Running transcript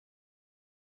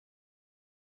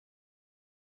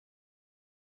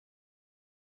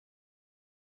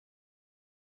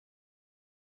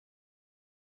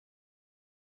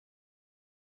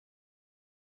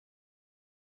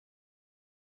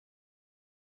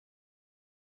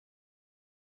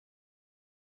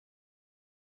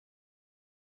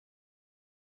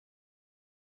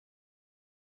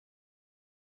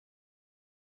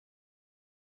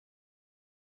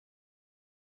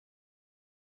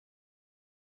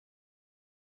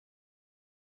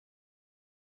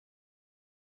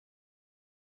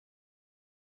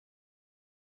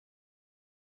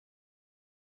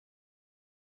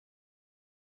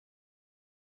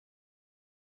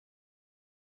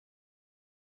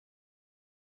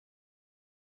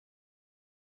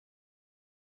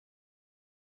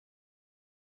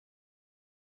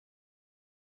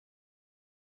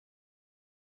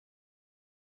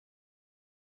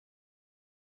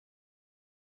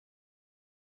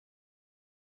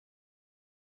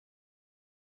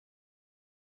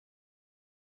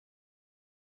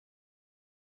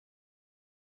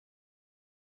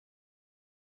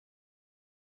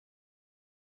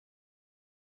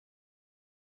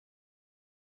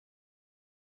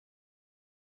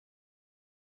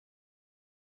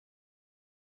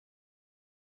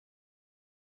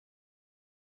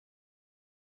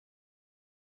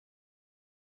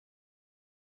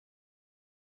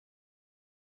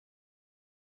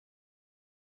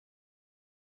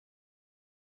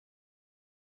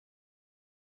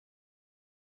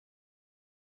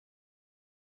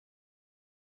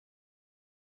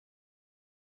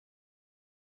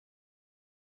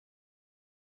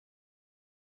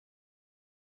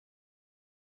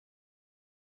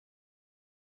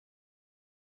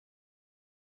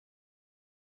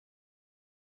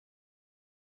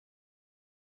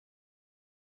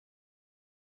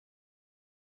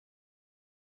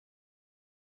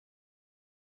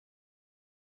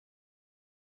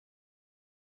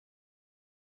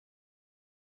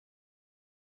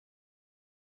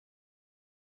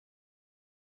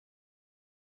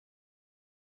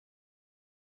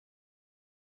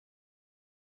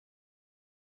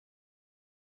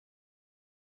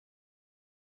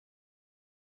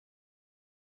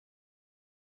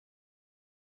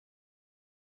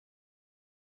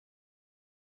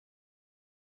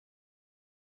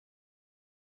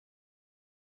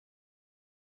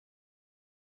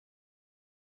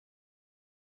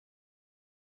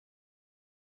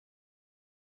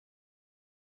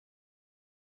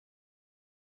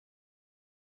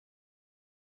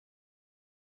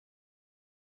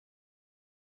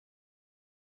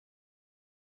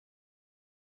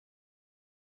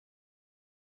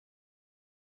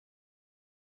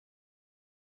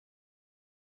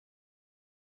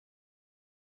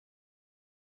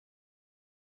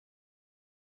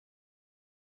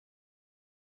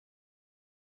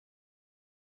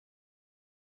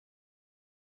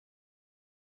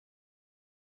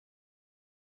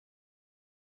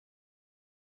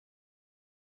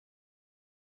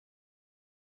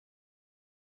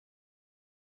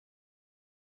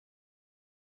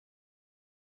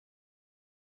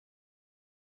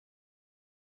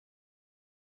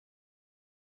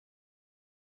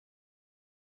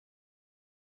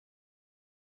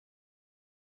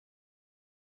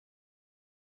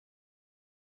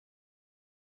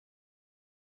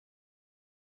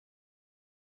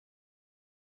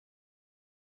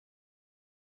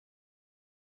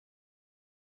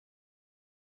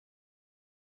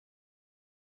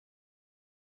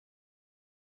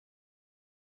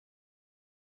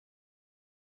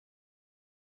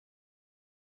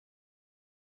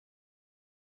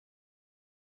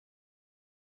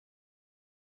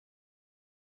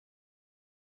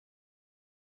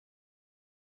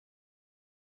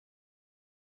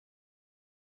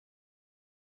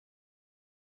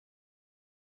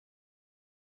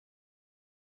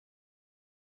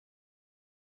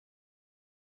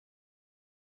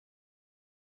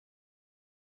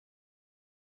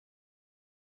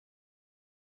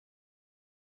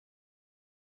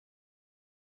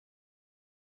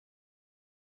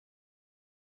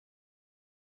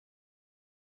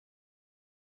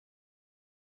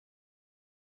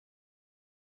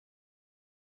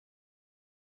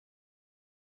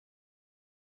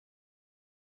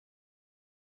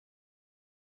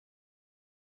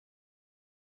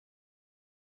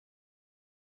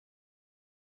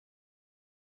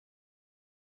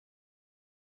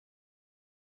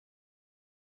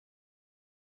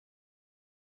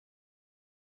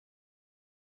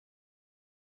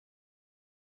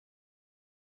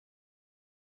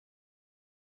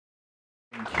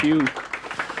Thank you.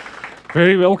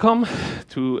 Very welcome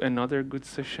to another good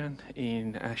session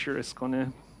in Azure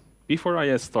Escone. Before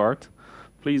I start,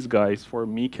 please guys, for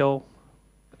Mikkel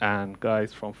and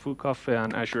guys from Foo Café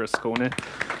and Azure Escone,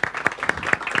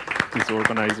 these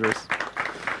organizers.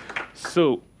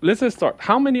 So let's start.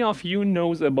 How many of you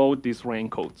knows about these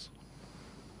raincoats?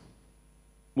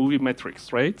 Movie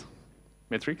metrics, right?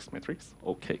 Metrics?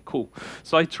 Okay, cool.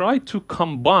 So I tried to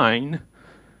combine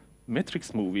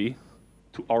metrics movie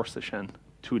to our session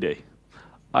today.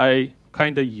 I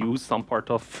kind of use some part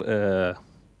of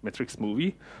metrics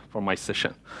movie for my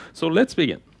session. So let's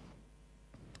begin.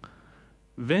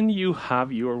 When you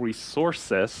have your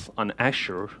resources on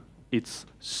Azure, it's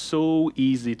so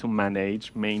easy to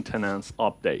manage maintenance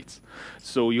updates.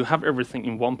 So you have everything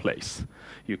in one place.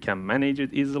 You can manage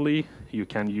it easily, you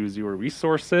can use your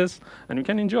resources, and you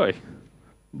can enjoy.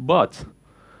 But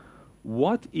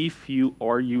what if you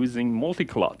are using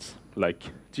multi-clouds,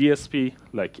 like GSP,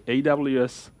 like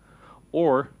AWS,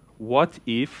 or what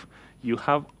if you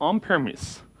have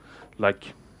on-premise,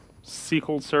 like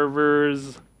SQL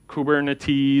servers,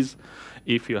 Kubernetes,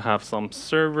 if you have some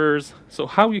servers, so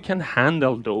how you can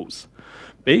handle those?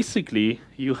 Basically,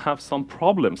 you have some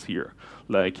problems here,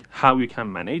 like how you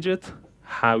can manage it,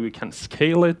 how you can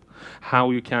scale it, how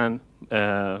you can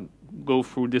go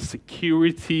through the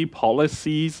security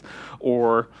policies,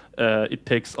 or it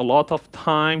takes a lot of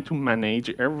time to manage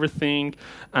everything,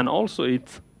 and also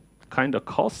it's kind of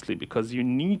costly because you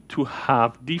need to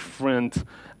have different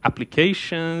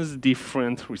applications,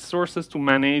 different resources to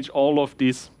manage all of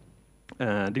these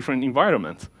different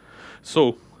environments.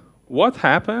 So what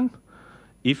happens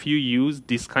if you use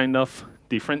this kind of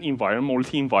different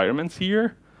multi-environments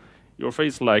here? Your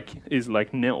face is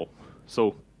like Neo.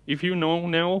 So if you know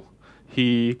Neo,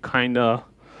 he kind of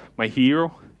my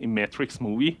hero in Matrix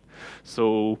movie.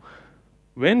 So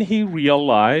when he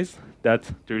realized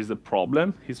that there is a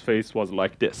problem, his face was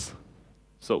like this.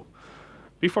 So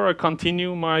before I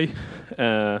continue my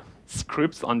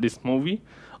scripts on this movie,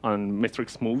 on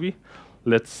Matrix movie,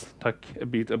 let's talk a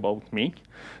bit about me.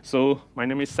 So my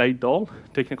name is Dahl,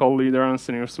 technical leader and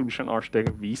senior solution architect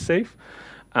at vSafe.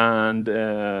 And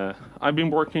I've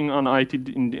been working on IT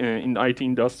in the IT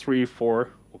industry for,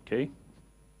 in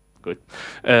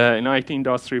IT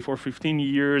industry for 15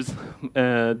 years.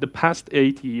 The past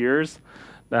 8 years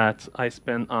that I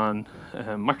spent on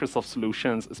Microsoft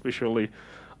solutions, especially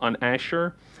on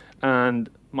Azure. And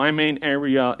my main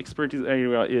expertise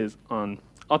area is on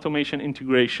automation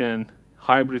integration,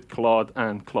 hybrid cloud,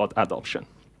 and cloud adoption.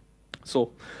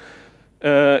 So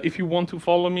if you want to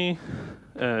follow me,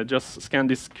 just scan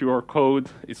this QR code.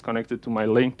 It's connected to my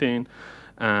LinkedIn.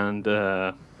 And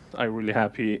I'm really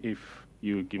happy if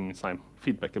you give me some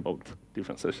feedback about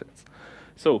different sessions.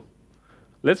 So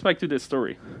let's back to the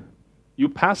story. You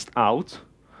passed out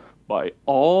by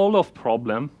all of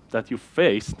problem that you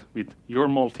faced with your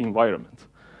multi-environment.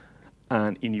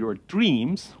 And in your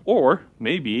dreams, or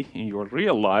maybe in your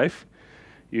real life,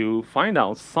 you find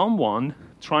out someone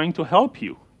trying to help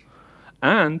you.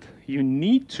 And you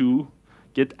need to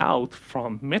get out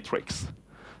from metrics.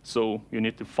 So you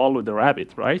need to follow the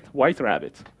rabbit, right? White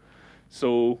rabbit.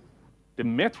 So the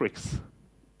metrics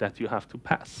that you have to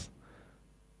pass,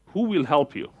 who will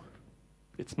help you?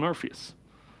 It's Morpheus,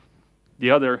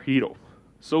 the other hero.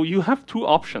 So you have two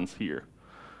options here.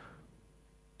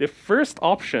 The first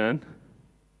option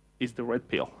is the red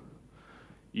pill.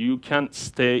 You can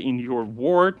stay in your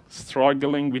world,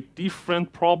 struggling with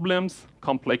different problems,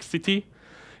 complexity.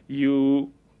 You're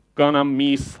gonna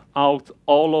miss out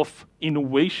all of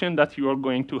innovation that you are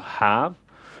going to have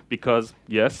because,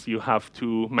 yes, you have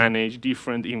to manage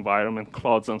different environment,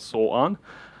 clouds, and so on.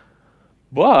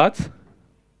 But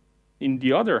in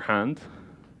the other hand,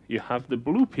 you have the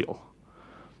blue pill,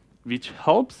 which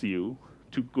helps you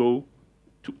to go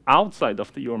to outside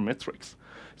of your metrics.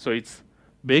 So it's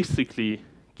basically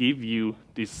give you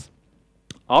this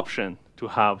option to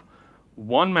have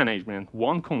one management,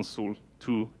 one console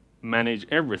to manage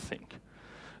everything.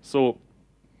 So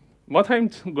what I'm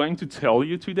going to tell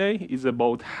you today is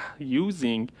about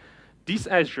using this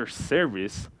Azure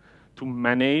service to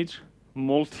manage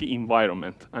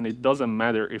multi-environment. And it doesn't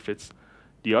matter if it's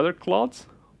the other clouds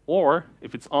or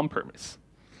if it's on-premise.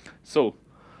 So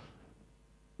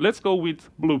let's go with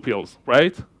blue pills,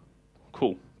 right?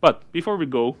 Cool. But before we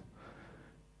go,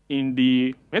 in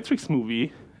the Matrix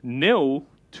movie, Neo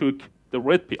took the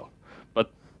red pill.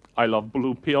 But I love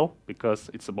blue pill because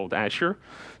it's about Azure.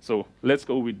 So let's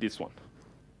go with this one.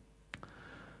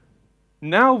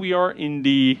 Now we are in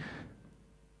the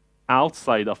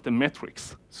outside of the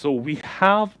metrics. So we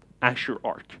have Azure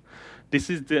Arc. This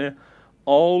is the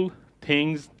all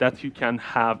things that you can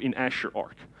have in Azure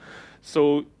Arc.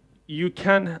 So you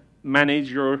can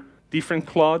manage your different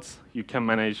clouds. You can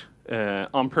manage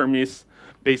on-premise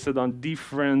based on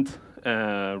different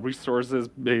resources,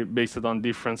 based on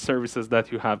different services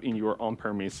that you have in your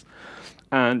on-premise.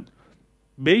 And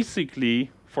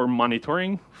basically, for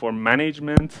monitoring, for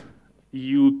management,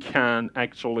 you can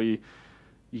actually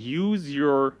use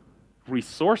your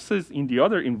resources in the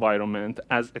other environment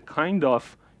as a kind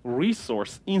of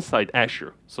resource inside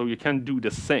Azure. So you can do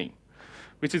the same,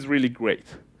 which is really great.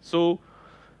 So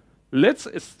let's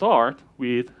start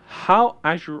with how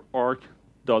Azure Arc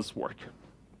does work.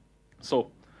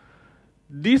 So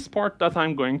this part that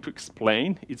I'm going to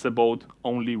explain is about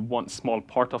only one small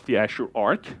part of the Azure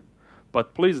Arc.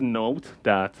 But please note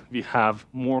that we have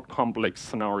more complex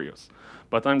scenarios.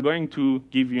 But I'm going to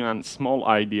give you a small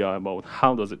idea about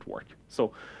how does it work.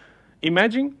 So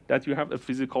imagine that you have a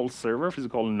physical server,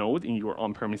 physical node in your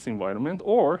on-premise environment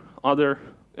or other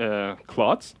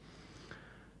clouds.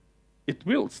 It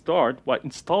will start by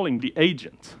installing the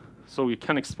agent. So you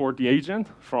can export the agent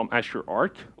from Azure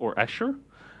Arc or Azure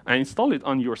and install it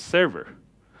on your server.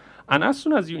 And as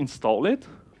soon as you install it,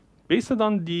 based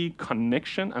on the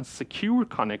connection and secure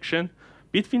connection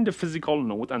between the physical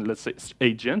node and, let's say,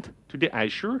 agent to the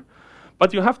Azure.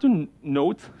 But you have to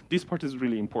note, this part is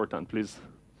really important, please,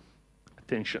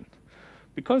 attention.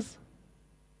 Because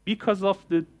of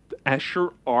the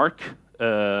Azure Arc,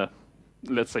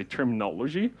 let's say,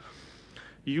 terminology,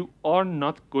 you are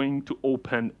not going to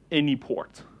open any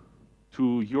port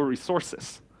to your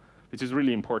resources, which is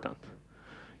really important.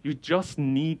 You just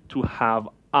need to have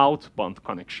outbound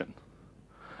connection.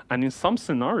 And in some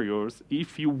scenarios,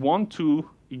 if you want to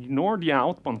ignore the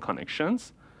outbound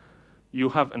connections, you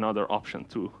have another option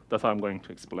too that I'm going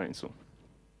to explain soon.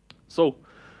 So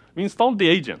we installed the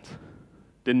agent.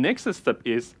 The next step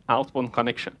is outbound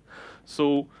connection.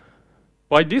 So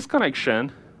by this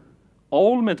connection,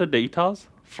 all metadata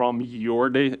from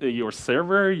your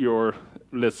server, your,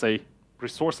 let's say,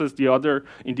 resources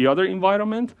in the other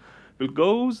environment will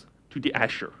goes to the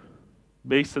Azure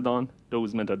based on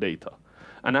those metadata.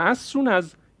 And as soon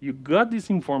as you got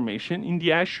this information in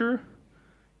the Azure,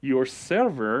 your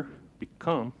server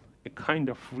become a kind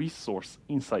of resource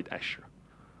inside Azure.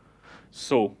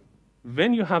 So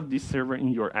when you have this server in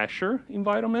your Azure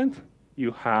environment,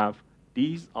 you have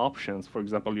these options. For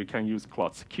example, you can use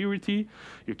cloud security,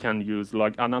 you can use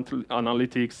log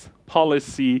analytics,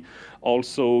 policy,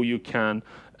 also you can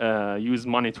use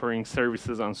monitoring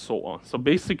services and so on. So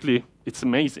basically, it's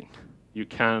amazing. You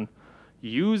can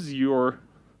use your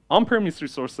on-premise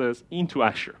resources into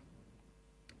Azure.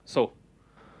 So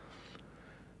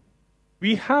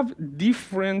we have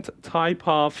different type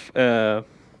of,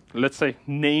 let's say,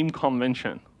 name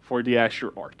convention for the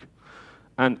Azure Arc.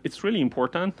 And it's really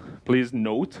important, please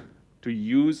note, to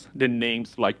use the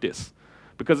names like this,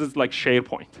 because it's like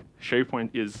SharePoint. SharePoint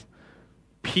is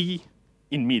P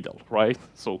in middle, right?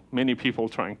 So many people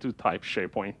trying to type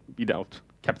SharePoint without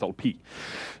capital P.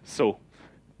 So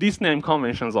these name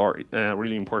conventions are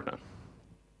really important.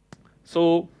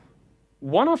 So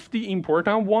one of the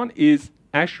important one is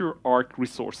Azure Arc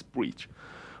Resource Bridge.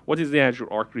 What is the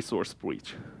Azure Arc Resource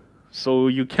Bridge? So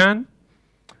you can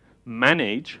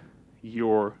manage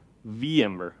your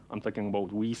VMware, I'm talking about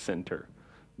vCenter,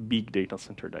 big data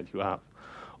center that you have,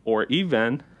 or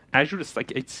even Azure Stack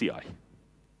HCI.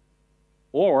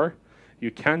 Or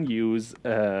you can use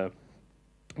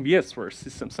VSphere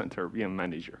System Center VM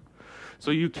Manager. So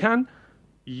you can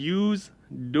use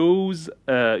those,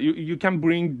 you can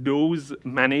bring those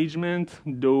management,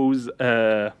 those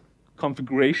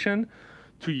configuration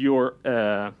to your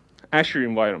Azure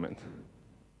environment.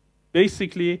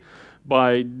 Basically,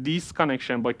 by this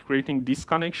connection, by creating this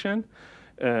connection,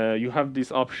 you have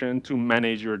this option to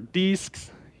manage your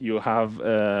disks. You have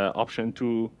option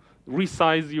to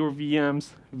resize your VMs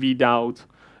without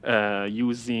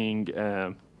using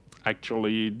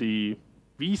actually the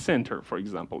vCenter, for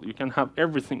example. You can have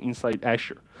everything inside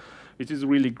Azure, which is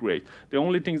really great. The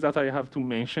only things that I have to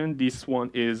mention, this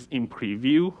one is in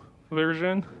preview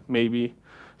version, maybe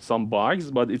some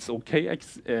bugs, but it's okay.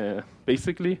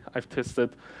 Basically, I've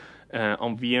tested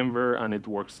on VMware, and it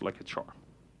works like a charm.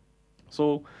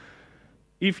 So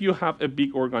if you have a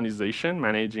big organization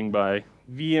managing by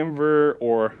VMware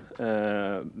or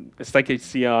Stack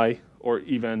HCI or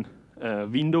even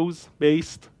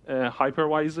Windows-based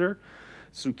hypervisor,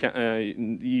 so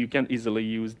you can easily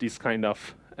use this kind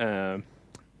of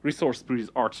resource bridge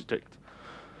architect.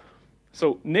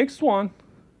 So next one,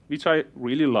 which I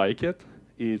really like it,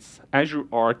 is Azure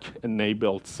Arc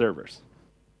enabled servers.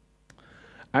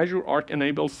 Azure Arc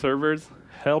enabled servers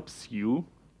helps you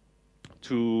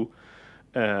to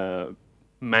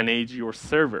manage your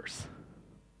servers.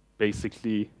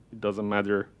 Basically, it doesn't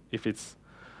matter if it's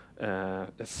a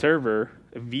server,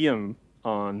 a VM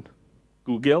on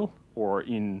Google or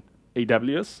in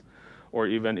AWS, or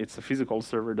even it's a physical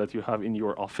server that you have in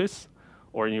your office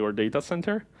or in your data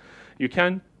center. You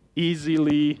can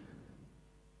easily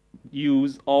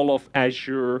use all of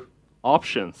Azure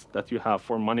options that you have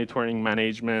for monitoring,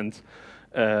 management,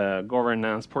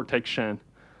 governance, protection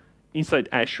inside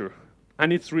Azure.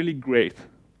 And it's really great.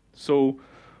 So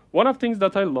one of the things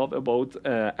that I love about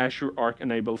Azure Arc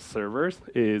enabled servers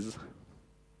is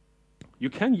you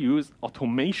can use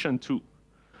automation too.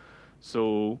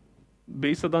 So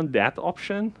based on that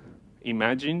option,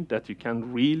 imagine that you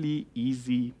can really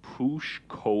easy push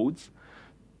codes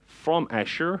from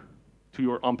Azure to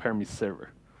your on-premise server.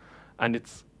 And it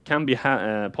can be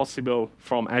possible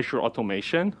from Azure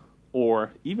Automation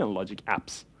or even Logic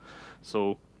Apps.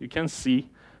 So you can see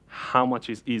how much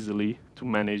is easily to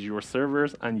manage your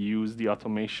servers and use the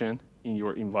automation in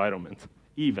your environment,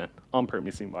 even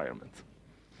on-premise environment.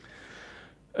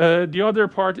 The other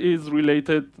part is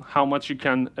related how much you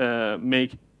can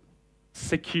make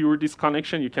secure this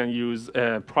connection. You can use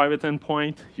a private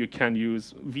endpoint. You can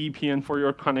use VPN for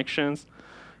your connections.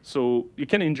 So you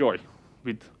can enjoy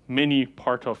with many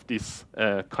part of this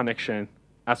connection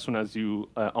as soon as you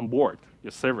onboard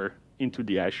your server into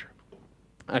the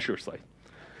Azure side.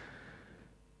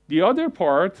 The other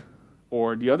part,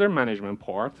 or the other management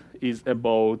part, is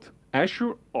about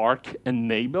Azure Arc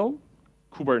enable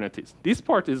Kubernetes. This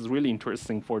part is really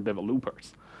interesting for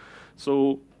developers.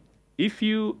 So if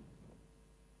you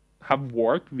have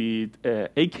worked with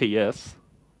AKS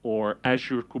or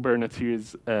Azure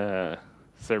Kubernetes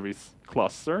service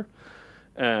cluster,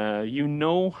 you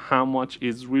know how much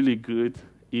is really good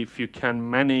if you can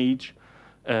manage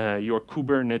your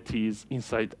Kubernetes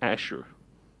inside Azure.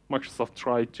 Microsoft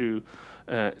tried to,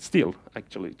 still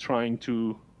actually trying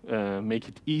to make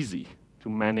it easy to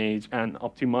manage and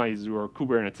optimize your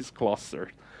Kubernetes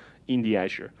cluster in the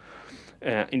Azure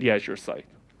side.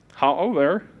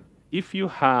 However, if you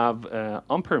have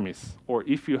on-premise or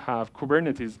if you have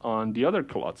Kubernetes on the other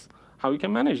clouds, how you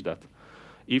can manage that?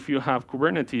 If you have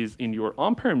Kubernetes in your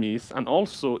on-premise and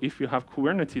also if you have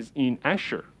Kubernetes in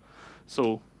Azure.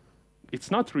 So it's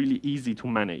not really easy to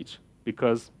manage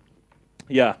because,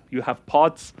 yeah, you have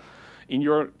pods in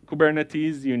your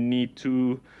Kubernetes. You need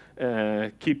to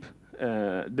keep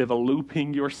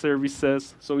developing your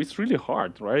services. So it's really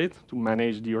hard, right, to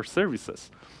manage your services.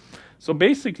 So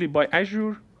basically, by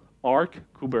Azure Arc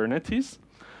Kubernetes,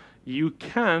 you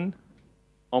can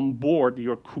onboard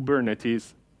your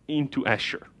Kubernetes into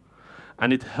Azure.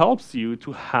 And it helps you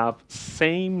to have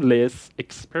seamless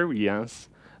experience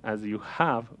as you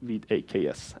have with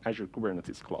AKS, Azure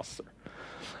Kubernetes Cluster.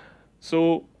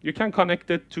 So you can connect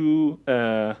it to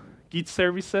Git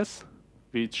services,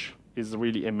 which is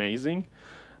really amazing.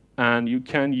 And you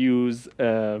can use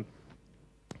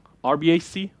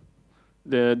RBAC.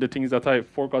 The things that I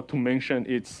forgot to mention,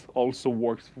 it also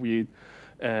works with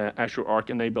Azure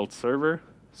Arc enabled server.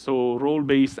 So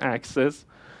role-based access,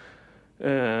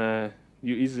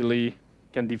 you easily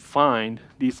can define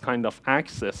this kind of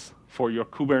access for your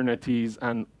Kubernetes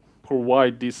and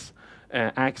provide this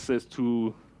access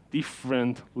to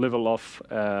different level of,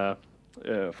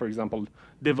 for example,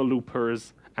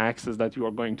 developers access that you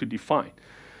are going to define.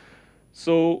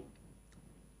 So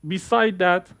beside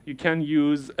that, you can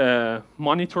use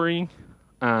monitoring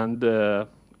and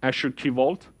Azure Key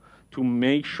Vault to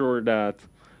make sure that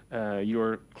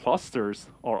your clusters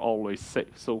are always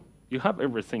safe. So you have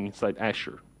everything inside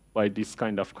Azure by this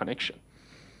kind of connection.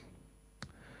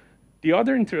 The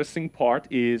other interesting part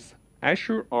is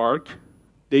Azure Arc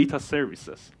data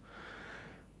services.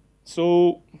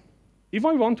 So if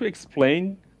I want to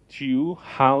explain to you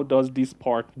how does this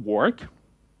part work,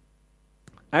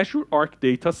 Azure Arc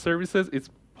data services is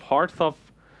part of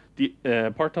the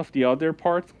other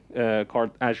part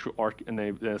called Azure Arc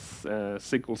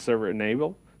SQL Server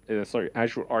enabled.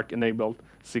 Azure Arc enabled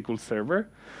SQL Server.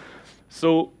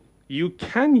 So you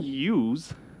can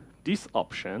use this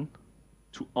option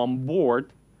to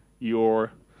onboard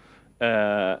your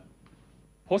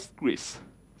Postgres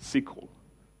SQL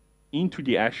into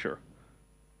the Azure.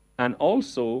 And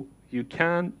also, you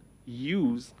can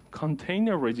use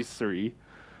container registry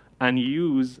and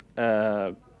use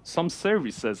some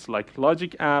services like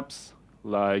logic apps,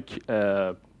 like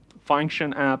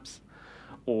function apps,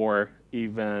 or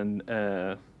even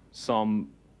some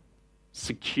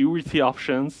security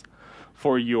options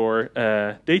for your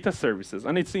data services.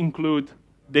 And it's include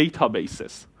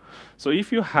databases. So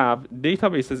if you have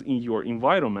databases in your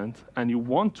environment and you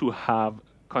want to have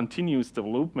continuous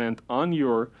development on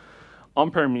your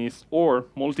on-premise or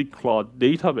multi-cloud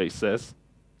databases,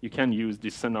 you can use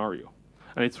this scenario.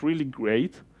 And it's really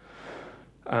great.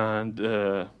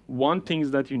 And one thing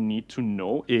that you need to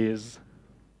know is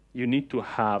you need to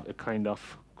have a kind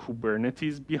of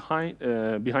Kubernetes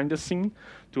behind the scene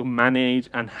to manage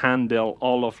and handle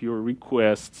all of your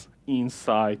requests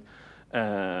inside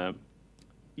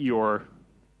your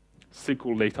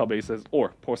SQL databases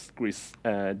or Postgres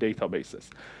databases.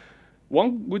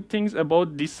 One good thing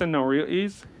about this scenario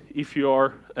is if you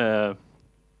are a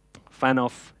fan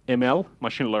of ML,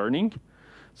 machine learning,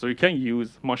 so you can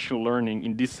use machine learning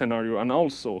in this scenario and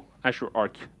also Azure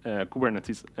Arc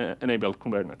Kubernetes, enable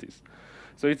Kubernetes.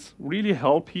 So it's really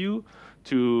help you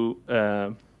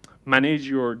to manage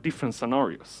your different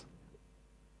scenarios.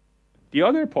 The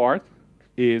other part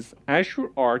is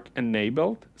Azure Arc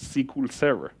enabled SQL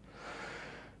Server.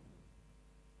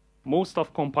 Most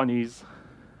of companies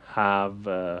have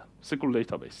SQL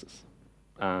databases,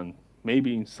 and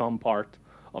maybe in some part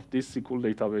of these SQL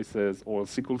databases or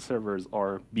SQL servers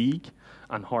are big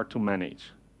and hard to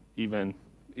manage, even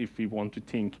if we want to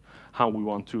think how we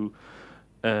want to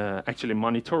actually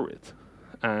monitor it.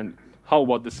 And how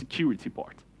about the security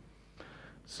part?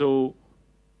 So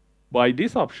by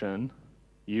this option,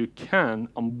 you can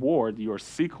onboard your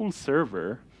SQL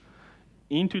server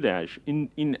into the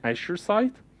in Azure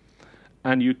site,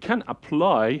 and you can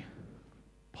apply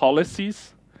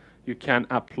policies, you can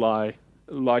apply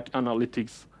like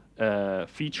analytics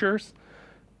features,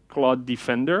 Cloud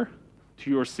Defender to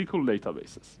your SQL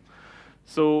databases.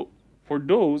 So for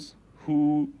those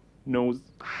who knows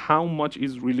how much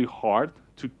is really hard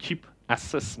to keep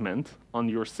assessment on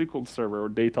your SQL server or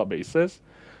databases,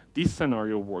 this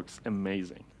scenario works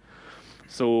amazing.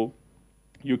 So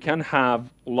you can have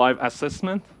live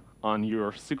assessment on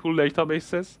your SQL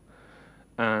databases.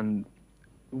 And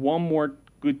one more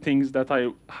good thing that I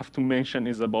have to mention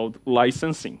is about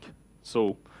licensing.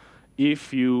 So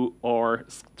if you are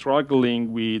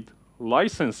struggling with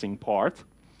licensing part,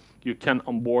 you can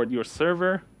onboard your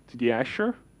server to the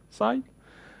Azure side.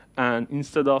 And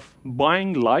instead of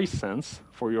buying license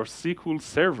for your SQL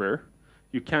server,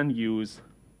 you can use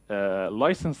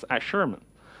license assurance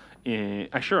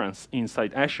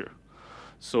inside Azure.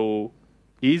 So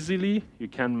easily you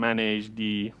can manage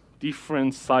the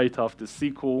different side of the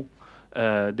SQL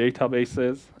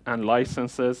databases and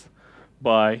licenses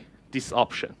by this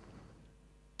option.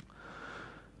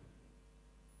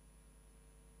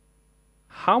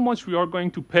 How much we are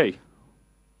going to pay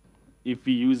if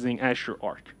we're using Azure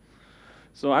Arc?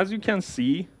 So as you can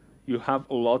see, you have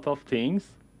a lot of things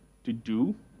to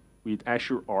do with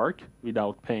Azure Arc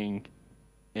without paying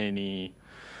any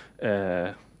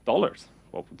dollars,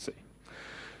 I would say.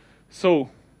 So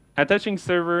attaching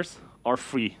servers are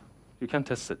free. You can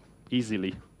test it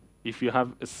easily. If you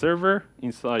have a server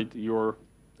inside your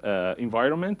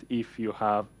environment, if you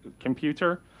have a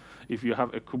computer, if you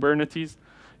have a Kubernetes,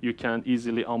 you can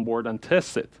easily onboard and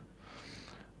test it.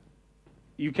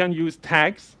 You can use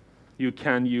tags. You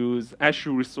can use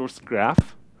Azure Resource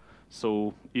Graph.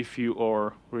 So if you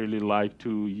are really like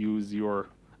to use your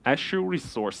Azure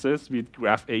resources with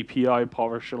Graph API,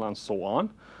 PowerShell, and so on,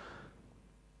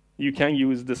 you can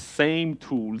use the same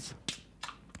tools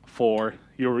for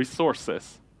your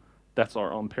resources that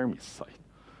are on-premise site,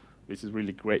 which is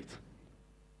really great.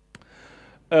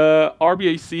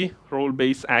 RBAC,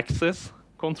 role-based access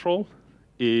control,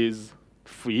 is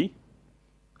free.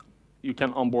 You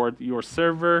can onboard your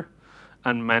server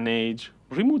and manage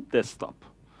remote desktop.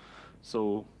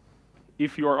 So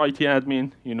if you are IT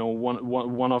admin, you know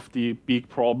one of the big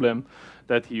problem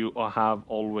that you have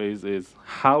always is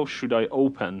how should I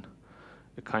open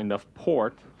a kind of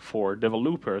port for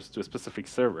developers to a specific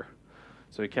server.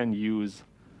 So you can use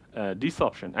this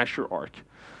option, Azure Arc,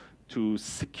 to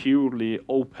securely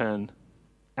open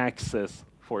access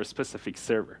for a specific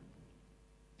server.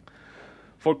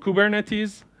 For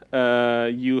Kubernetes,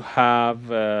 you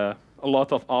have a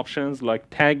lot of options like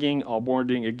tagging,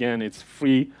 onboarding. Again, it's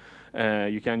free.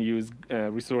 You can use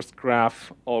resource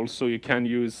graph. Also, you can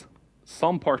use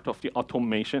some part of the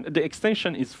automation. The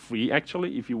extension is free,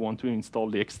 actually. If you want to install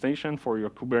the extension for your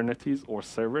Kubernetes or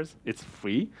servers, it's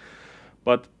free.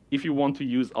 But if you want to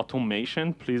use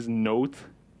automation, please note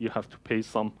you have to pay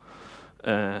some,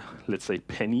 let's say,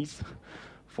 pennies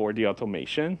for the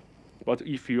automation. But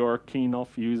if you are keen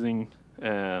of using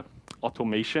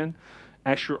automation,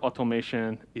 Azure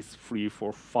Automation is free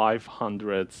for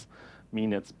 500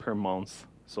 minutes per month.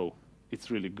 So it's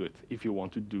really good if you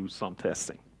want to do some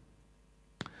testing.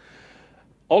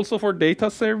 Also for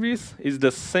data service, is the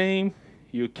same.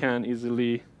 You can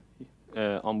easily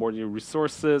onboard your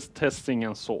resources, testing,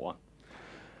 and so on.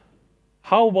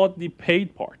 How about the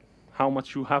paid part? How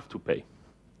much you have to pay?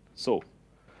 So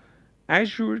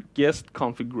Azure guest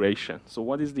configuration. So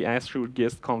what is the Azure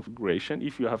guest configuration?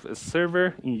 If you have a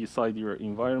server inside your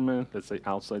environment, let's say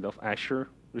outside of Azure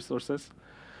resources,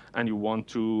 and you want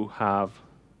to have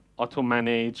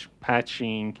auto-manage,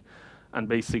 patching, and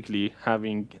basically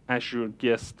having Azure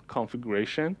guest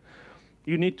configuration,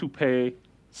 you need to pay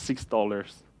 $6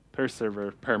 per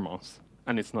server per month.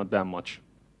 And it's not that much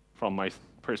from my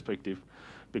perspective,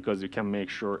 because you can make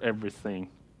sure everything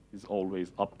is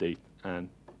always updated and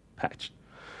patched.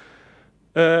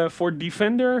 For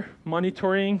Defender,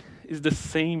 monitoring is the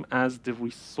same as the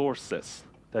resources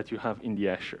that you have in the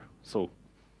Azure. So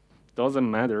it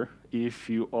doesn't matter if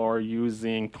you are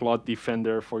using Cloud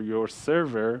Defender for your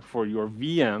server, for your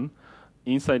VM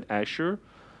inside Azure.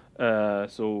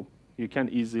 So you can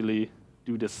easily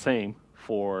do the same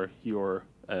for your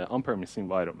on-premise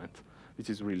environment, which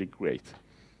is really great.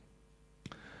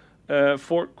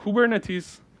 For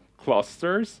Kubernetes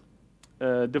clusters,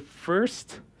 the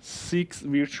first 6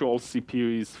 virtual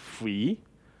CPU is free.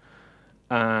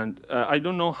 And I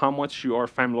don't know how much you are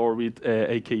familiar with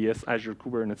AKS, Azure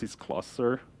Kubernetes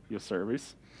Cluster, your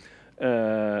service.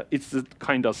 It's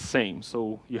kind of same.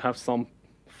 So you have some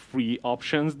free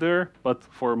options there, but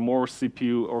for more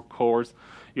CPU or cores,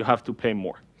 you have to pay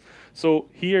more. So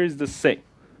here is the same.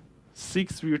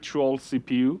 6 virtual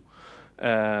CPU.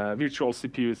 Virtual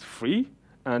CPU is free,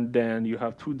 and then you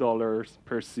have $2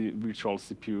 per virtual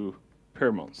CPU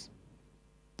per month.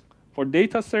 For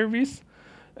data service,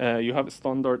 you have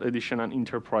standard edition and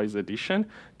enterprise edition.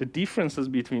 The differences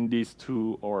between these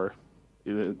two are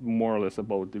more or less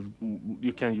about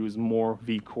you can use more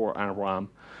vCore and RAM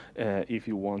if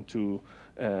you want to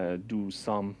do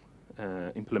some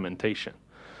implementation.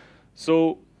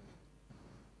 So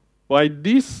by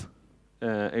this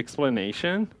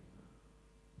explanation,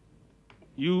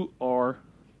 you are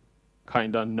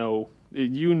kind of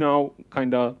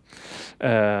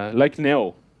like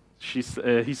Neo.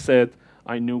 He said,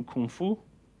 I knew Kung Fu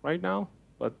right now,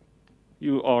 but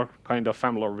you are kind of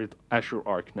familiar with Azure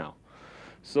Arc now.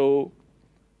 So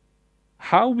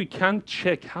how we can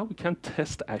check, how we can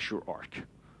test Azure Arc?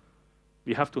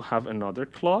 We have to have another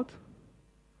cloud.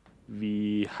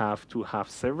 We have to have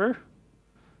server.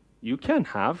 You can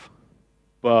have,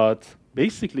 but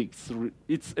basically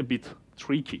it's a bit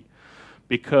tricky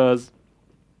because,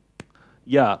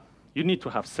 yeah, you need to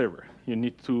have server. You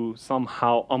need to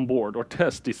somehow onboard or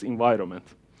test this environment.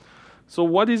 So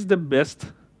what is the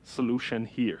best solution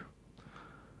here?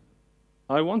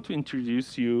 I want to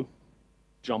introduce you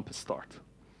Jumpstart.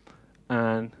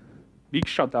 And big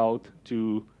shout out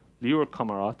to Lior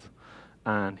Kamarat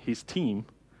and his team.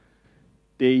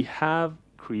 They have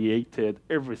created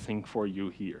everything for you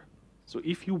here. So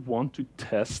if you want to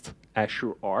test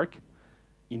Azure Arc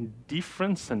in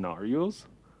different scenarios,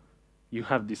 you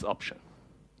have this option.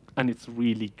 And it's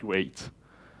really great.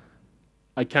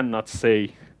 I cannot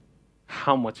say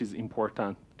how much is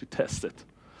important to test it.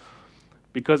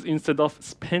 Because instead of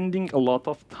spending a lot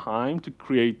of time to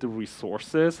create the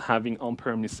resources, having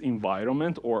on-premise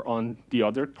environment or on the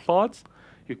other clouds,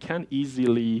 you can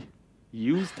easily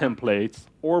use templates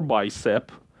or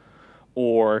Bicep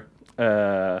or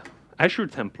Azure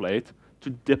template to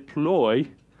deploy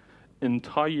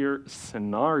entire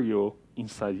scenario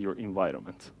inside your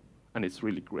environment. And it's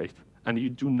really great. And you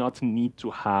do not need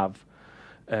to have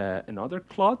another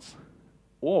clouds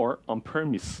or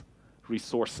on-premise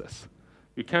resources.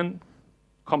 You can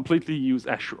completely use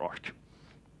Azure Arc.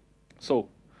 So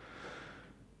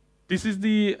this is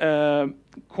the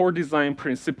core design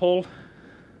principle,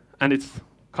 and it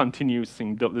continues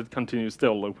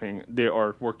developing. They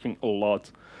are working a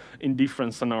lot in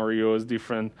different scenarios,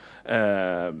 different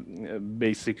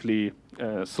basically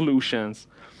solutions.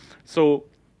 So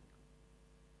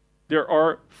there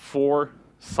are 4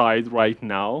 sides right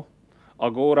now: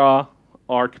 Agora,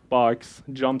 ArcBox,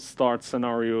 Jumpstart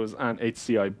scenarios, and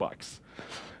HCI box.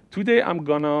 Today I'm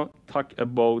gonna talk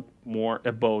more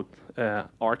about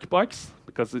ArcBox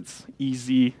because it's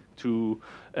easy to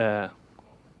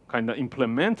kind of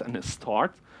implement and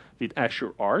start with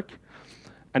Azure Arc,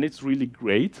 and it's really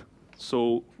great.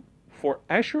 So for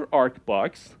Azure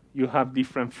ArcBox, you have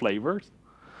different flavors.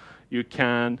 You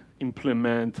can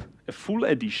implement a full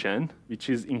edition, which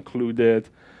is included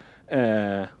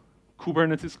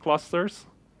Kubernetes clusters,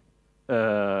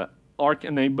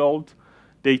 Arc-enabled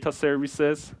data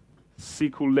services,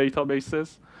 SQL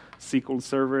databases, SQL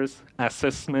servers,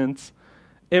 assessments,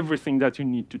 everything that you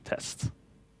need to test.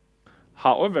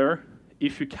 However,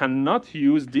 if you cannot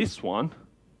use this one,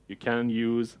 you can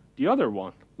use the other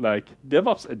one, like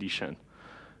DevOps Edition,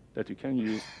 that you can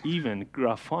use even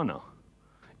Grafana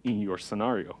in your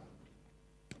scenario.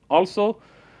 Also,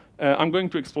 I'm going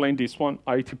to explain this one,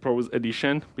 IT Pros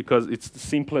Edition, because it's the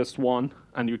simplest one,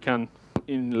 and you can,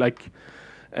 in like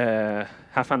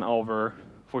half an hour,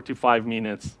 45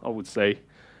 minutes, I would say,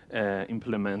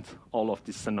 implement all of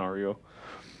this scenario.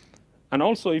 And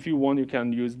also, if you want, you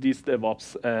can use this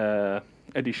DevOps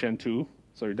edition too.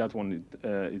 Sorry, that one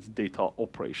is Data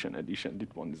Operation Edition. This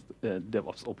one is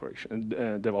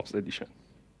DevOps Edition.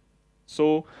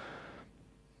 So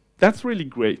that's really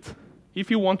great. If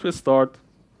you want to start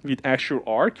with Azure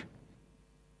Arc,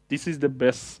 this is the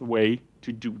best way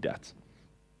to do that.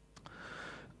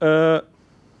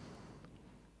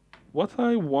 What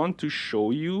I want to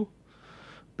show you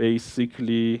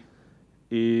basically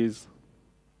is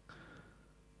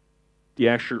the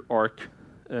Azure Arc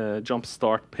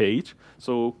Jumpstart page.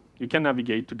 So you can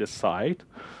navigate to the site.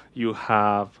 You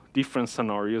have different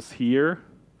scenarios here.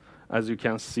 As you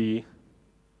can see,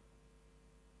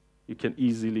 you can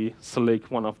easily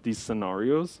select one of these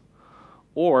scenarios,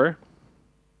 or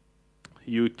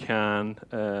you can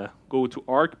go to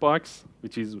ArcBox,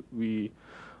 which is we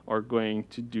are going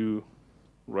to do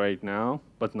right now,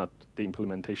 but not the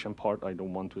implementation part. I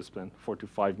don't want to spend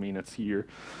 45 minutes here,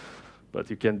 but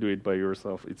you can do it by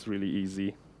yourself. It's really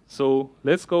easy. So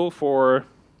let's go for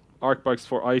ArcBox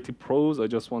for IT Pros. I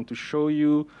just want to show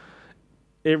you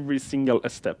every single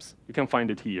steps. You can find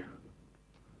it here.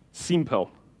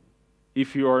 Simple.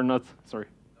 If you are not, sorry.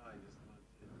 So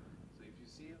if you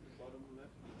see at the bottom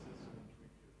left, it says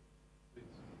contribute.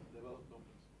 It's developed open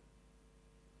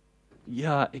source.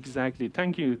 Yeah, exactly.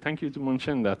 Thank you. Thank you to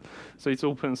mention that. So it's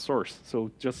open source.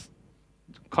 So just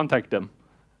contact them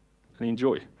and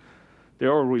enjoy. They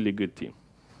are a really good team.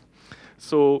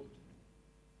 So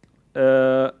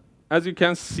as you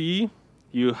can see,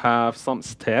 you have some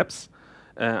steps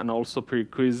and also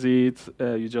prerequisites.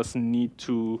 You just need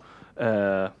to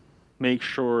make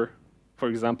sure, for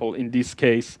example, in this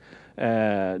case,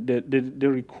 the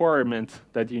requirement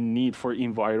that you need for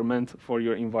environment, for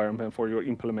your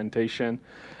implementation,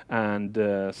 and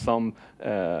some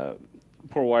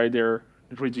provider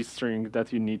registering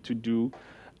that you need to do.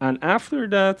 And after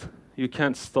that, you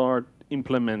can start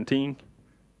implementing.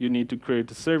 You need to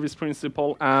create a service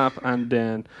principal app and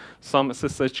then some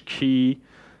SSH key.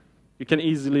 You can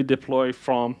easily deploy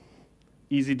from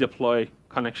easy deploy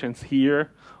connections here,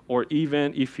 or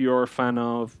even if you're a fan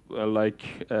of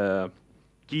GitHub,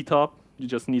 you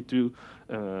just need to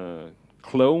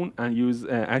clone and use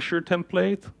Azure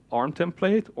template, ARM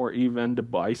template, or even the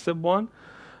Bicep one.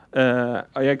 I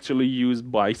actually use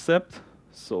Bicep,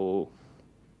 so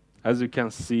as you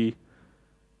can see,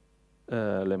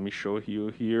 let me show you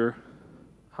here,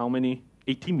 how many?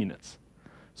 18 minutes.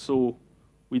 So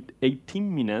with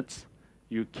 18 minutes,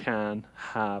 you can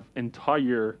have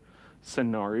entire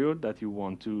scenario that you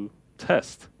want to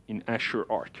test in Azure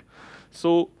Arc.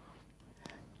 So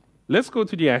let's go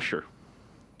to the Azure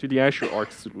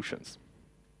Arc solutions.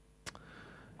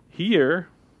 Here,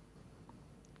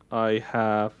 I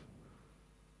have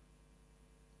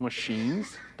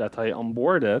machines that I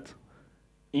onboarded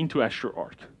into Azure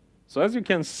Arc. So as you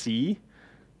can see,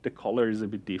 the color is a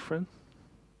bit different.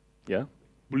 Yeah,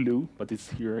 blue, but it's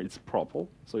here, it's purple.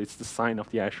 So it's the sign of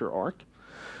the Azure Arc.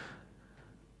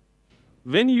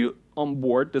 When you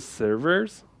onboard the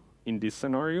servers in this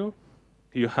scenario,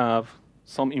 you have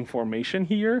some information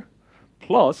here,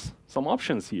 plus some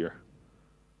options here.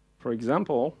 For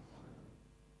example,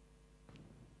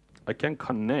 I can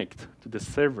connect to the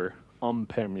server,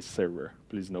 on-premise server.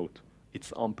 Please note,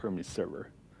 it's on-premise server.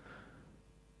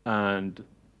 And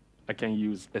I can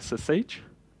use SSH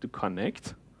to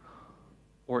connect,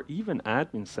 or even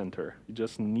Admin Center. You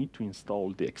just need to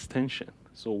install the extension.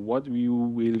 So what you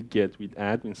will get with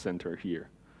Admin Center here,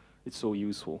 it's so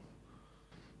useful.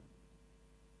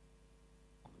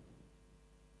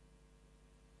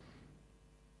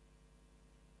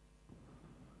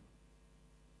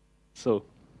 So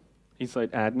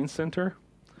inside Admin Center,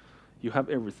 you have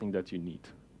everything that you need.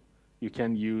 You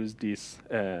can use these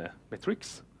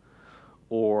metrics,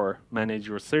 or manage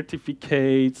your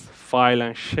certificates, file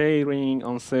and sharing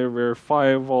on server,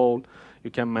 firewall.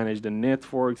 You can manage the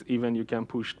networks. Even you can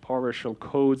push PowerShell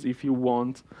codes if you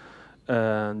want.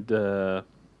 And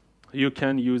you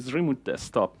can use remote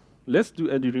desktop. Let's do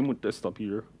a remote desktop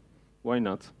here. Why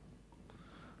not?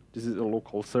 This is a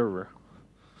local server.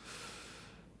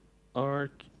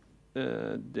 Arc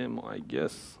demo, I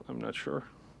guess. I'm not sure.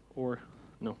 Or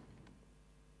no.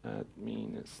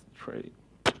 Administrate.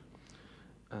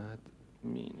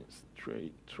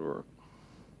 administrator.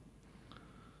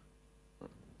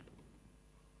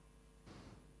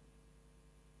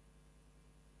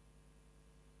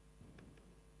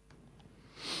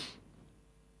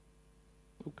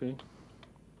 Okay,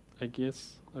 I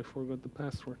guess I forgot the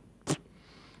password.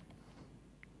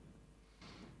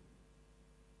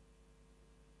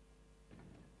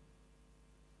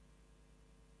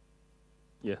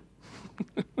 Yeah.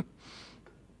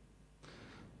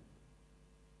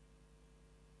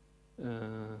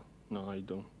 No, I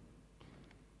don't.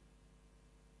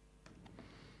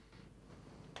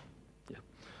 Yeah.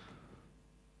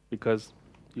 Because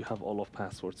you have all of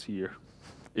passwords here.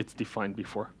 It's defined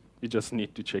before. You just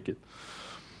need to check it.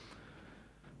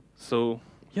 So,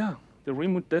 yeah, the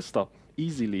remote desktop,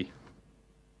 easily.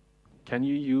 Can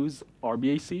you use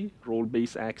RBAC,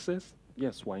 role-based access?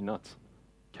 Yes, why not?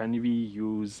 Can we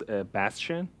use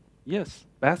Bastion? Yes,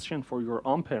 Bastion for your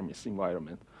on-premise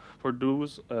environment. For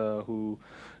those who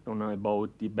don't know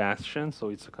about the Bastion, so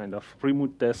it's a kind of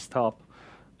remote desktop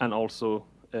and also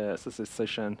SSH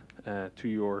session to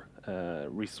your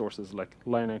resources like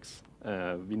Linux,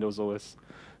 Windows OS,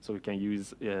 so you can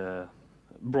use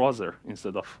browser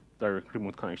instead of direct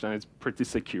remote connection. And it's pretty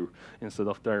secure instead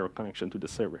of direct connection to the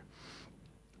server.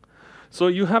 So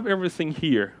you have everything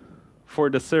here for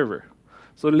the server.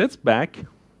 So let's back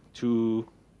to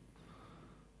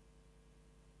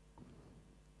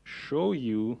show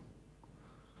you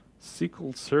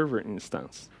SQL Server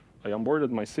instance. I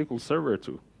onboarded my SQL Server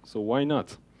too, so why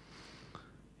not?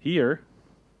 Here,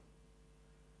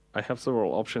 I have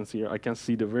several options here. I can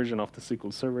see the version of the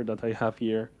SQL Server that I have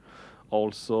here.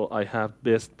 Also, I have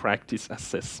best practice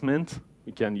assessment.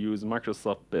 We can use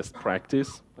Microsoft best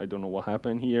practice. I don't know what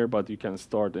happened here, but you can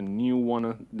start a new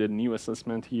one, the new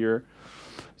assessment here.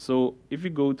 So if you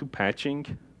go to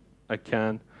patching, I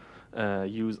can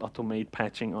use automate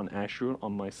patching on Azure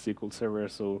on my SQL Server,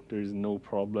 so there is no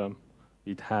problem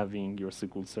with having your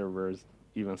SQL servers,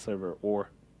 event server,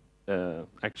 or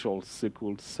actual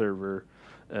SQL Server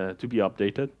to be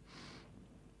updated.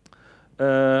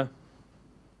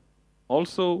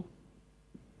 Also,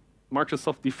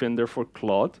 Microsoft Defender for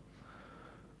Cloud.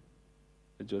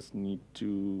 I just need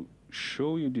to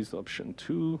show you this option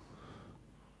too.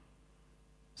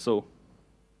 So,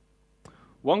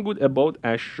 one good about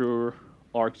Azure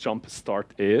Arc Jumpstart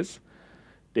is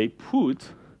they put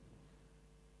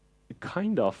a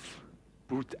kind of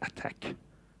brute attack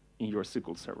in your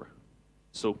SQL Server.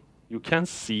 So you can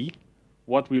see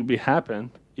what will be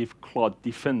happen if Cloud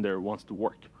Defender wants to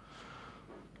work.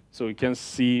 So you can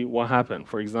see what happened.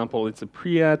 For example, it's a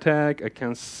pre-attack. I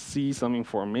can see some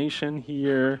information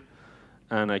here,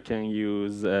 and I can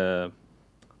use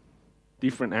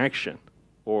different action.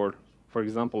 Or, for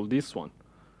example, this one,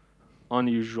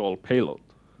 unusual payload.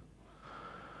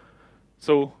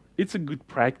 So it's a good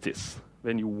practice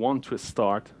when you want to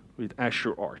start with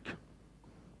Azure Arc.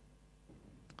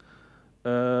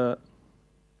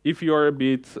 If you are a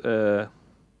bit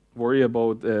worried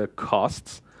about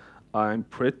costs, I'm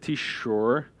pretty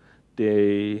sure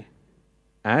they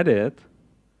added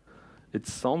it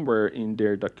somewhere in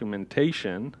their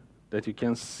documentation that you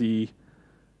can see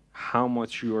how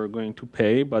much you are going to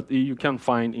pay, but you can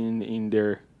find in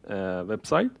their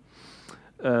website.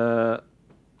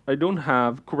 I don't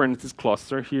have Kubernetes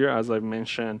cluster here. As I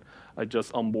mentioned, I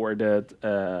just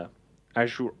onboarded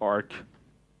Azure Arc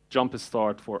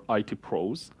Jumpstart for IT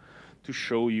pros to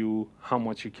show you how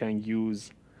much you can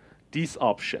use this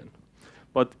option.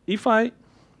 But if I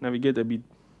navigate a bit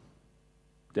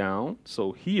down,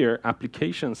 so here,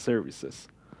 application services.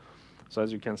 So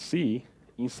as you can see,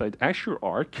 inside Azure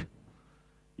Arc,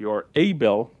 you're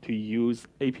able to use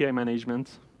API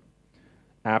management,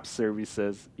 app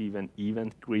services, even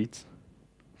event grids,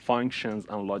 functions,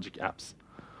 and logic apps.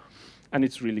 And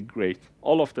it's really great.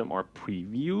 All of them are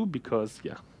preview because,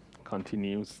 yeah,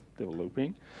 continues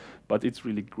developing, but it's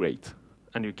really great.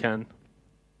 And you can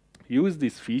use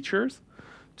these features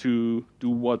to do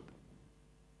what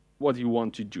you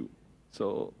want to do.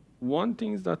 So one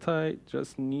thing that I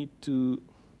just need to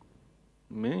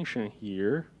mention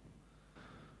here,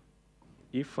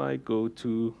 if I go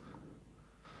to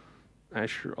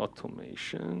Azure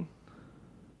Automation,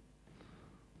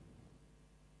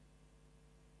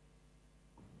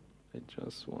 I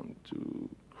just want to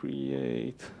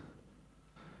create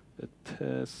a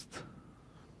test.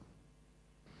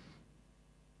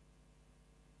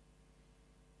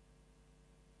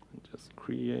 Just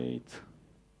create.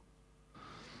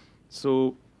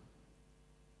 So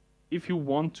if you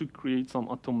want to create some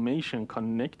automation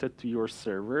connected to your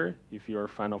server, if you're a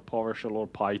fan of PowerShell or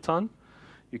Python,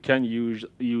 you can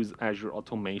use Azure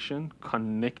Automation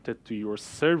connected to your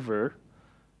server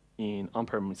in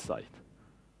on-premise site.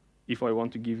 If I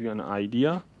want to give you an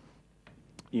idea,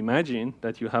 imagine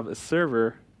that you have a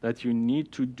server that you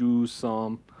need to do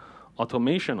some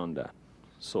automation on that.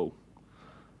 So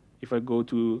if I go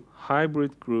to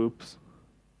hybrid groups,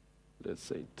 let's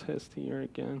say test here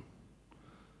again,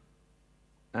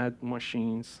 add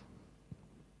machines,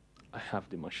 I have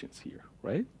the machines here,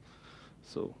 right?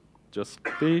 So just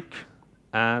click,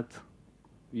 add,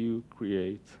 view,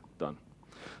 create, done.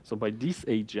 So by this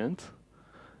agent,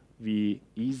 we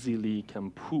easily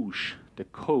can push the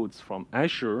codes from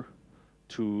Azure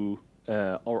to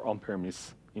our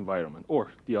on-premise environment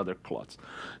or the other clouds.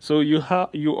 So you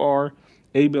are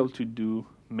able to do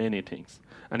many things,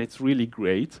 and it's really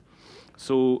great.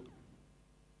 So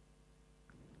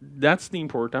that's the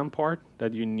important part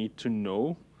that you need to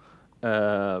know.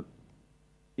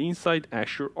 Inside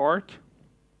Azure Arc,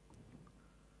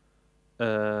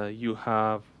 you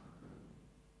have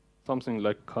something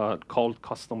like called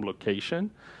custom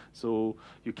location. So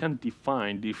you can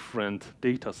define different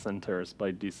data centers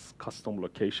by this custom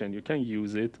location. You can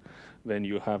use it when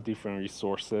you have different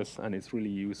resources, and it's really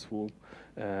useful.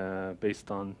 Based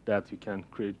on that, you can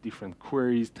create different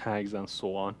queries, tags, and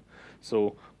so on.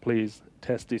 So please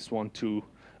test this one too.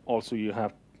 Also, you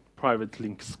have private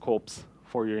link scopes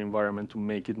for your environment to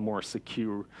make it more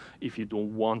secure if you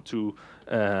don't want to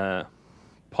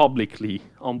publicly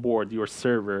onboard your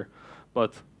server.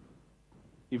 But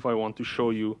if I want to show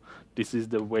you, this is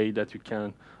the way that you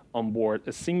can onboard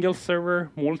a single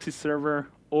server, multi-server,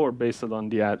 or based on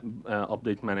the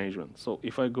update management. So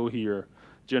if I go here,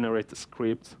 generate a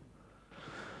script,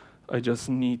 I just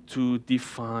need to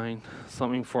define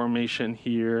some information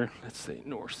here. Let's say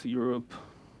North Europe.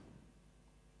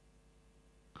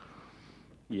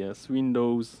 Yes,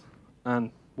 Windows,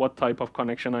 and what type of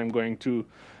connection I'm going to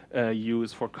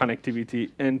use for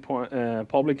connectivity, endpoint,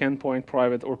 public endpoint,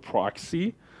 private, or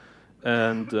proxy,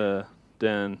 and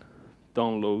then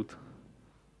download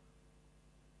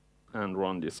and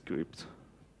run this script.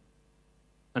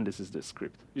 And this is the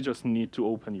script. You just need to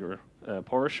open your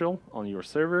PowerShell on your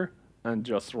server and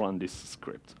just run this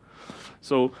script.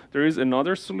 So there is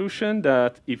another solution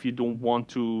that if you don't want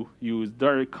to use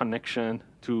direct connection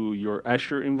to your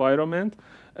Azure environment,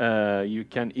 you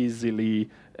can easily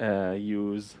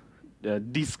use the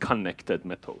disconnected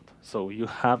method. So you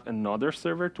have another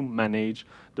server to manage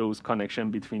those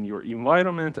connections between your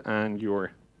environment and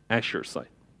your Azure site.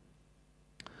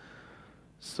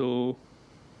 So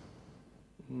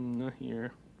not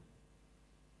here.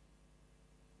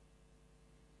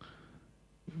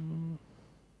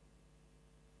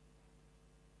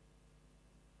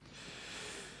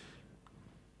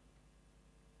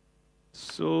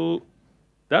 So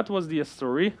that was the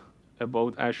story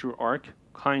about Azure Arc,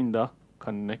 kinda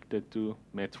connected to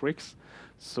metrics.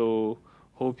 So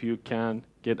hope you can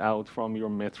get out from your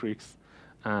metrics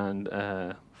and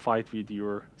fight with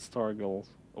your struggles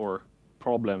or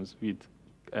problems with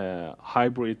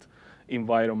hybrid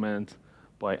environment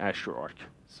by Azure Arc.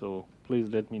 So please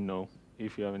let me know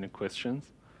if you have any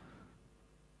questions.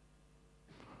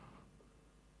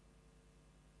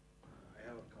 I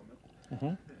have a comment.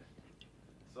 Mm-hmm.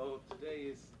 So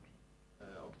today is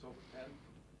October 10th.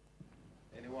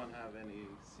 Anyone have any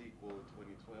SQL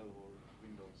 2012 or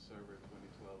Windows Server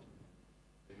 2012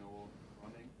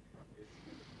 running?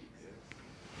 Yes.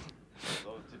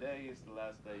 So today is the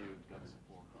last day you got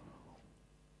support on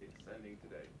it. It's ending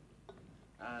today.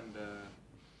 And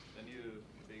then you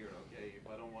figure, okay, if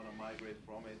I don't want to migrate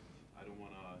from it, I don't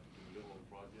want to do the whole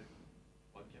project,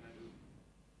 what can I do?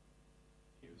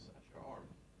 Use Azure Arc.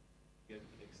 Get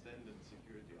extended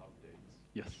security updates.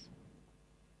 Yes.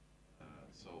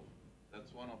 So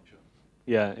that's one option.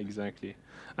 Yeah, exactly.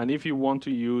 And if you want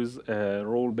to use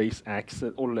role-based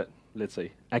access, or let's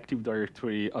say Active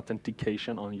Directory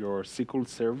authentication on your SQL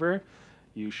server,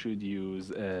 you should use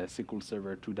SQL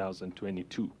Server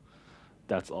 2022.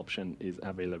 That option is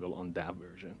available on that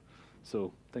version.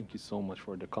 So thank you so much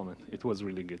for the comment. It was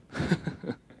really good.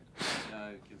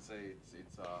 Yeah, you can say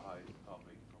it's a high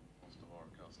topic from most of our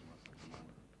customers at the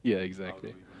moment. Yeah,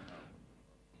 exactly. How do we even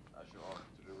have Azure Arc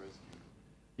to the rescue?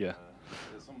 Yeah.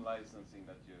 There's some licensing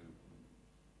that you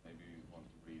maybe want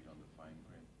to read on the fine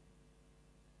print.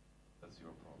 That's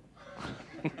your problem.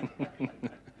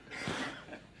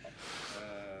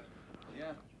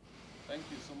 Yeah, thank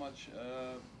you so much.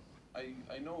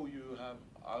 I know you have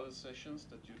other sessions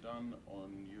that you've done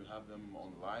you have them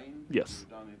online. Yes. You've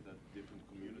done it at different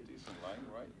communities online,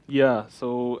 right? Yeah,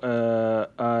 so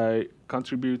I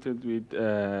contributed with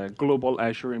Global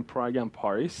Azure in Prague and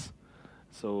Paris.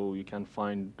 So you can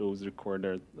find those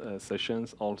recorded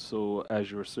sessions. Also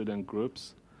Azure student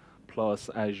groups, plus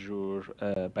Azure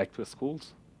back to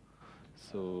schools.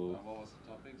 So. What was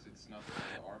the topics? It's not the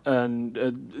Arc. And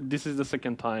this is the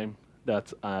second time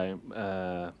that I'm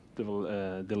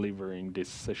delivering this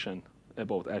session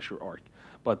about Azure Arc.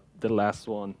 But the last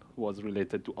one was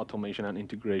related to automation and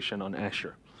integration on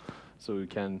Azure. So you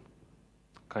can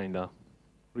kind of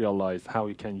realize how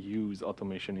you can use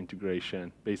automation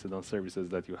integration based on services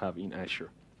that you have in Azure.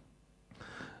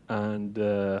 And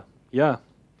yeah,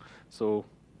 so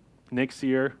next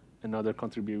year, another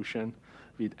contribution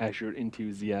with Azure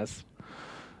enthusiasts.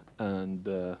 And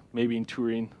maybe in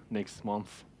Turin next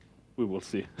month, we will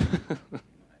see.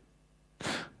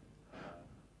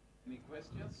 Any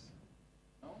questions?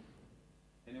 No?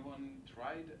 Anyone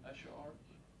tried Azure Arc?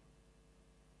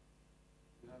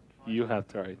 You have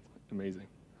tried. Amazing.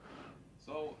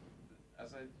 So,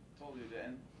 as I told you, the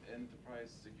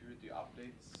enterprise security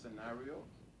update scenario,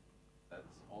 that's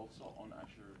also on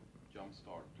Azure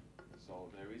Jumpstart.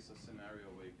 So there is a scenario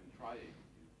where you can try it.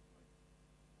 You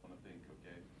want to think,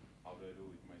 okay, how do I do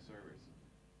with my service?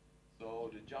 So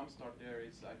the Jumpstart there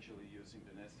is actually using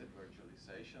the nested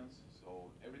virtualizations. So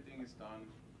everything is done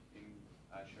in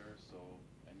Azure. So,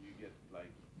 and you get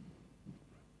like,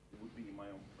 it would be my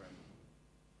own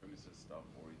premises stuff,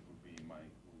 or it would be my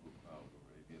Google Cloud or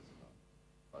AWS Cloud.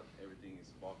 But everything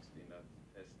is boxed in that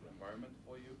test environment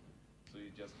for you. So you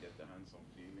just get the hands-on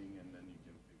feeling, and then you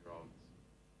can figure out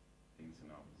ins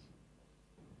and outs.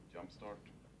 Jumpstart.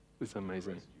 It's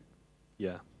amazing.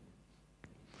 Yeah.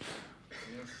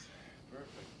 Yes,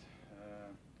 perfect.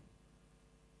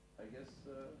 I guess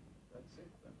that's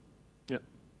it then. Yeah.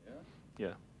 Yeah?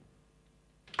 Yeah.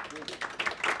 Cool.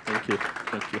 Thank you.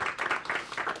 Thank you.